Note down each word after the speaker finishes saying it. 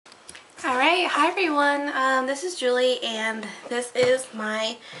Okay, hi everyone. This is Julie, and this is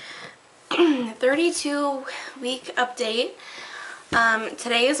my 32-week update.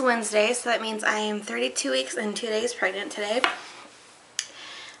 Today is Wednesday, so that means I am 32 weeks and 2 days pregnant today.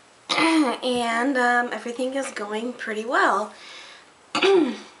 And everything is going pretty well.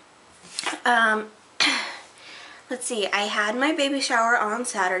 Let's see, I had my baby shower on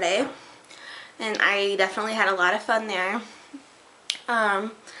Saturday, and I definitely had a lot of fun there.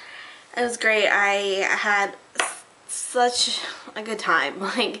 It was great. I had such a good time.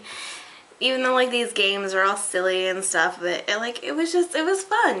 Like, even though like these games are all silly and stuff, but it was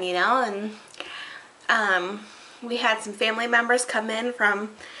fun, you know. And we had some family members come in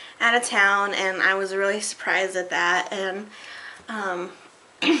from out of town, and I was really surprised at that. And yeah,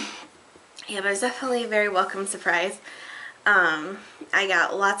 but it was definitely a very welcome surprise. I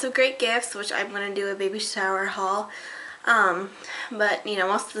got lots of great gifts, which I'm gonna do a baby shower haul. But you know,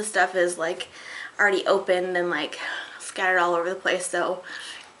 most of the stuff is like already opened and like scattered all over the place, so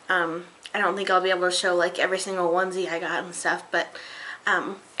I don't think I'll be able to show like every single onesie I got and stuff, but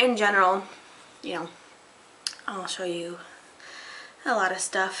in general, you know, I'll show you a lot of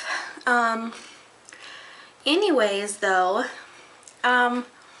stuff. Anyways though,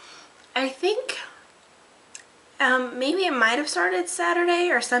 I think maybe it might have started Saturday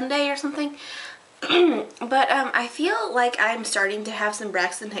or Sunday or something. But I feel like I'm starting to have some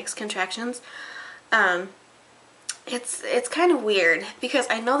braxton-hicks contractions. It's kind of weird because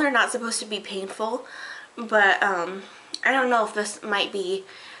I know they're not supposed to be painful, but I don't know if this might be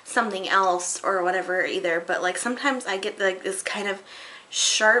something else or whatever either, but like sometimes I get like this kind of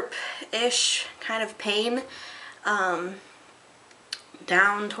sharp-ish kind of pain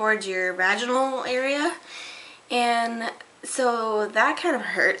down towards your vaginal area, and so that kind of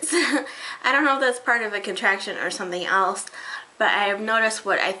hurts. I don't know if that's part of a contraction or something else, but I have noticed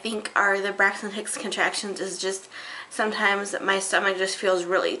what I think are the braxton-hicks contractions is just sometimes my stomach just feels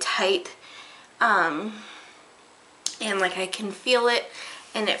really tight, and like I can feel it,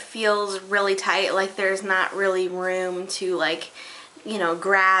 and it feels really tight, like there's not really room to like, you know,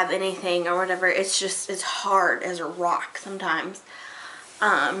 grab anything or whatever. It's just, it's hard as a rock sometimes,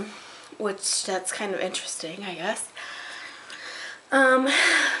 which that's kind of interesting, I guess.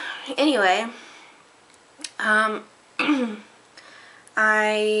 Anyway,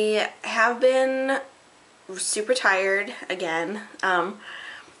 I have been super tired again.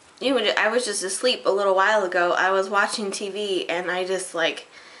 You know, I was just asleep a little while ago. I was watching TV and I just like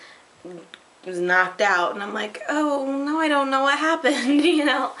was knocked out, and I'm like, oh no, I don't know what happened, you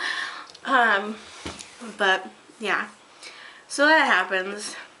know. But yeah, so that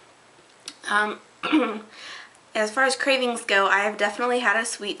happens. As far as cravings go, I have definitely had a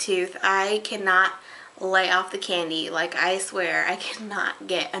sweet tooth. I cannot lay off the candy. Like, I swear, I cannot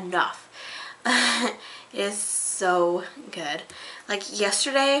get enough. It is so good. Like,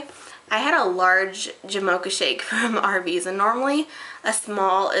 yesterday, I had a large Jamocha shake from Arby's, and normally a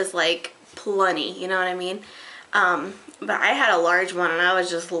small is, like, plenty, you know what I mean? But I had a large one, and I was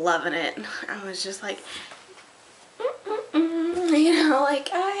just loving it. I was just like, you know, like,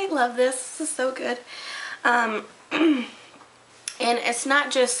 I love this. This is so good. And it's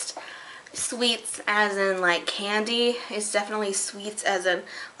not just sweets as in like candy, it's definitely sweets as in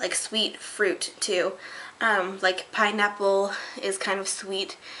like sweet fruit too. Like pineapple is kind of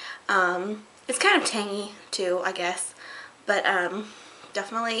sweet. It's kind of tangy too, I guess, but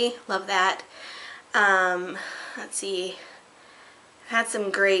definitely love that. Let's see, I had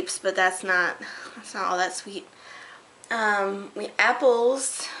some grapes, but that's not all that sweet.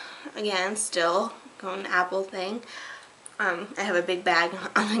 Apples, again, still going apple thing. I have a big bag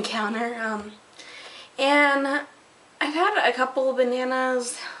on the counter, and I've had a couple of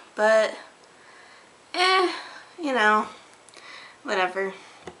bananas, but you know, whatever.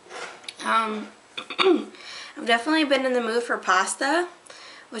 I've definitely been in the mood for pasta,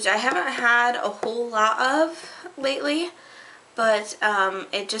 which I haven't had a whole lot of lately, but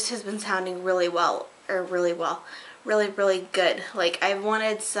it just has been sounding really really good. Like, I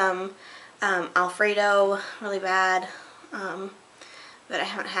wanted some Alfredo really bad, but I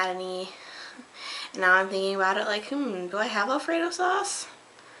haven't had any, and now I'm thinking about it like, do I have Alfredo sauce?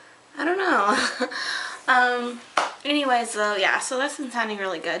 I don't know. Anyways, so yeah, so that's been sounding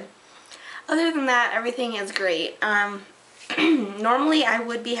really good. Other than that, everything is great. Normally I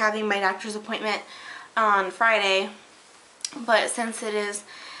would be having my doctor's appointment on Friday, but since it is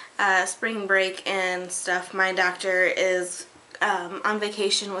spring break and stuff, my doctor is on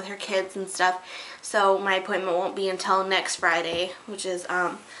vacation with her kids and stuff, so my appointment won't be until next Friday, which is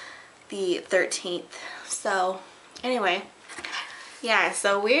the 13th. So anyway, Yeah,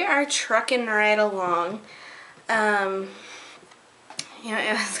 so we are trucking right along. You know,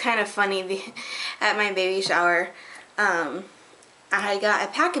 it was kind of funny at my baby shower. I got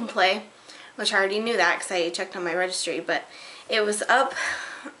a pack and play, which I already knew that because I checked on my registry, but it was up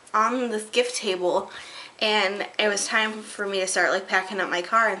on this gift table, and it was time for me to start like packing up my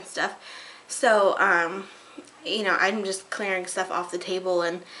car and stuff. So, you know, I'm just clearing stuff off the table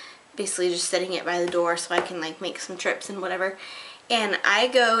and basically just setting it by the door so I can like make some trips and whatever. And I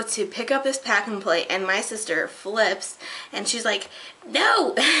go to pick up this pack and play, and my sister flips, and she's like,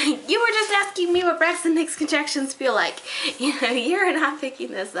 "No, you were just asking me what braxton-hicks contractions feel like. You know, you're not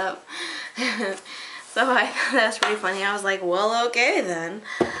picking this up." So I thought that was pretty funny. I was like, "Well, okay then."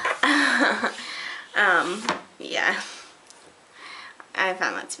 Yeah, I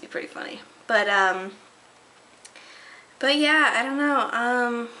found that to be pretty funny. But yeah, I don't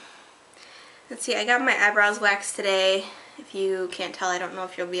know. Let's see. I got my eyebrows waxed today. If you can't tell, I don't know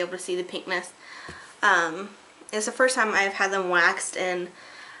if you'll be able to see the pinkness. It's the first time I've had them waxed in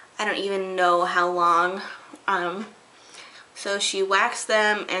I don't even know how long. So she waxed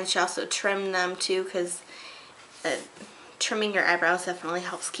them, and she also trimmed them too, because trimming your eyebrows definitely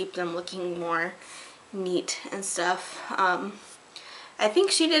helps keep them looking more neat and stuff. I think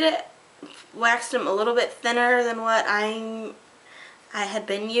she did it, waxed them a little bit thinner than what I had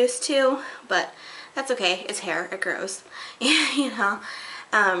been used to, but that's okay. It's hair. It grows. You know.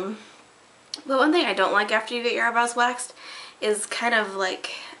 But one thing I don't like after you get your eyebrows waxed is kind of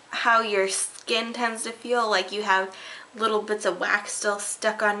like how your skin tends to feel like you have little bits of wax still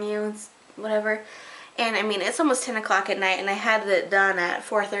stuck on you and whatever. And I mean, it's almost 10 o'clock at night, and I had it done at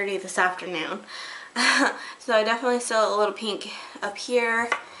 4:30 this afternoon. So I definitely still a little pink up here.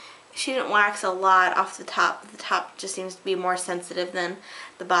 She didn't wax a lot off the top. The top just seems to be more sensitive than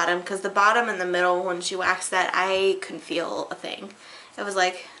the bottom, because the bottom and the middle, when she waxed that, I couldn't feel a thing. It was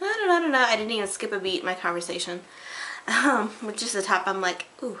like, no. I didn't even skip a beat in my conversation. With just the top, I'm like,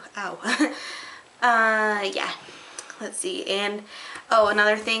 ooh, ow. Yeah. Let's see. And, oh,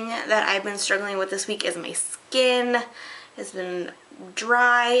 another thing that I've been struggling with this week is my skin. It's been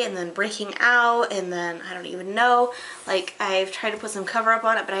dry and then breaking out, and then I don't even know. Like, I've tried to put some cover up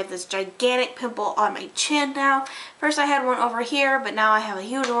on it, but I have this gigantic pimple on my chin now. First I had one over here, but now I have a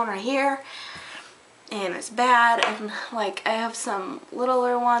huge one right here, and it's bad. And like, I have some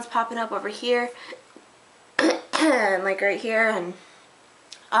littler ones popping up over here and like right here, and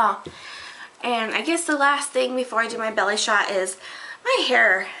and I guess the last thing before I do my belly shot is my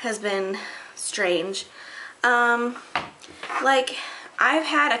hair has been strange. Like, I've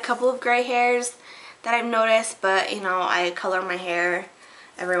had a couple of gray hairs that I've noticed, but, you know, I color my hair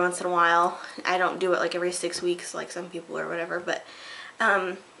every once in a while. I don't do it like every 6 weeks like some people or whatever, but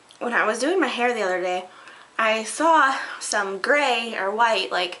when I was doing my hair the other day, I saw some gray or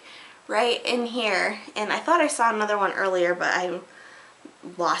white, like, right in here, and I thought I saw another one earlier, but I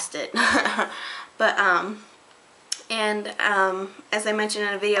lost it. But, as I mentioned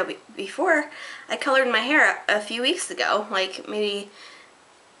in a video before, I colored my hair a few weeks ago, like maybe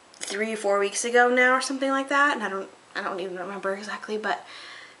 3 or 4 weeks ago now or something like that, and I don't even remember exactly, but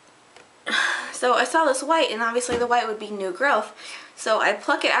so I saw this white, and obviously the white would be new growth. So I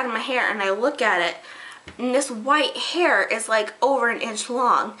pluck it out of my hair and I look at it, and this white hair is like over an inch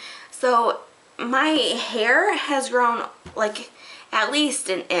long. So my hair has grown like at least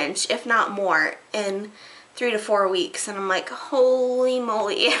an inch, if not more, in 3 to 4 weeks, and I'm like, holy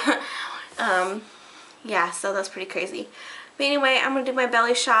moly. Yeah, so that's pretty crazy. But anyway, I'm gonna do my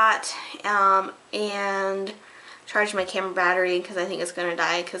belly shot and charge my camera battery, because I think it's gonna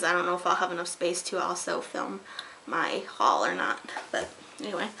die, because I don't know if I'll have enough space to also film my haul or not. But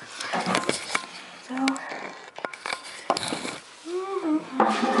anyway, so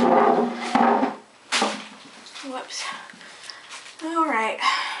whoops. All right.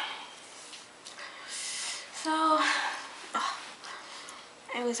 So,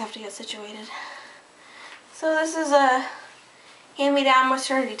 I always have to get situated. So this is a hand-me-down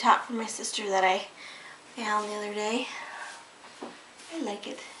maternity top from my sister that I found the other day. I like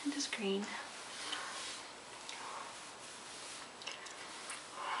it. It is green.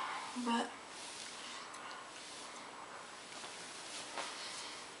 But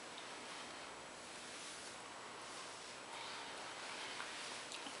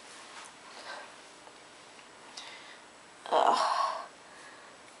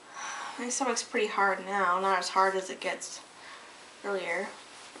my stomach's pretty hard now. Not as hard as it gets earlier,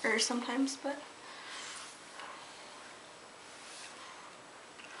 or sometimes, but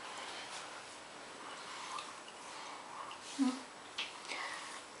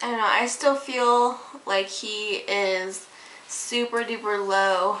I don't know. I still feel like he is super duper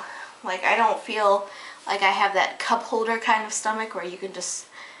low. Like, I don't feel like I have that cup holder kind of stomach where you can just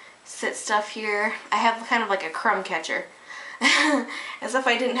sit stuff here. I have kind of like a crumb catcher. As if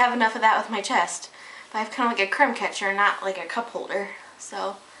I didn't have enough of that with my chest. But I have kind of like a crumb catcher, not like a cup holder.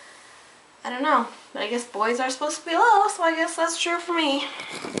 So, I don't know. But I guess boys are supposed to be low, so I guess that's true for me.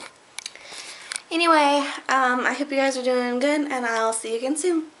 Anyway, I hope you guys are doing good, and I'll see you again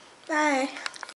soon. Bye.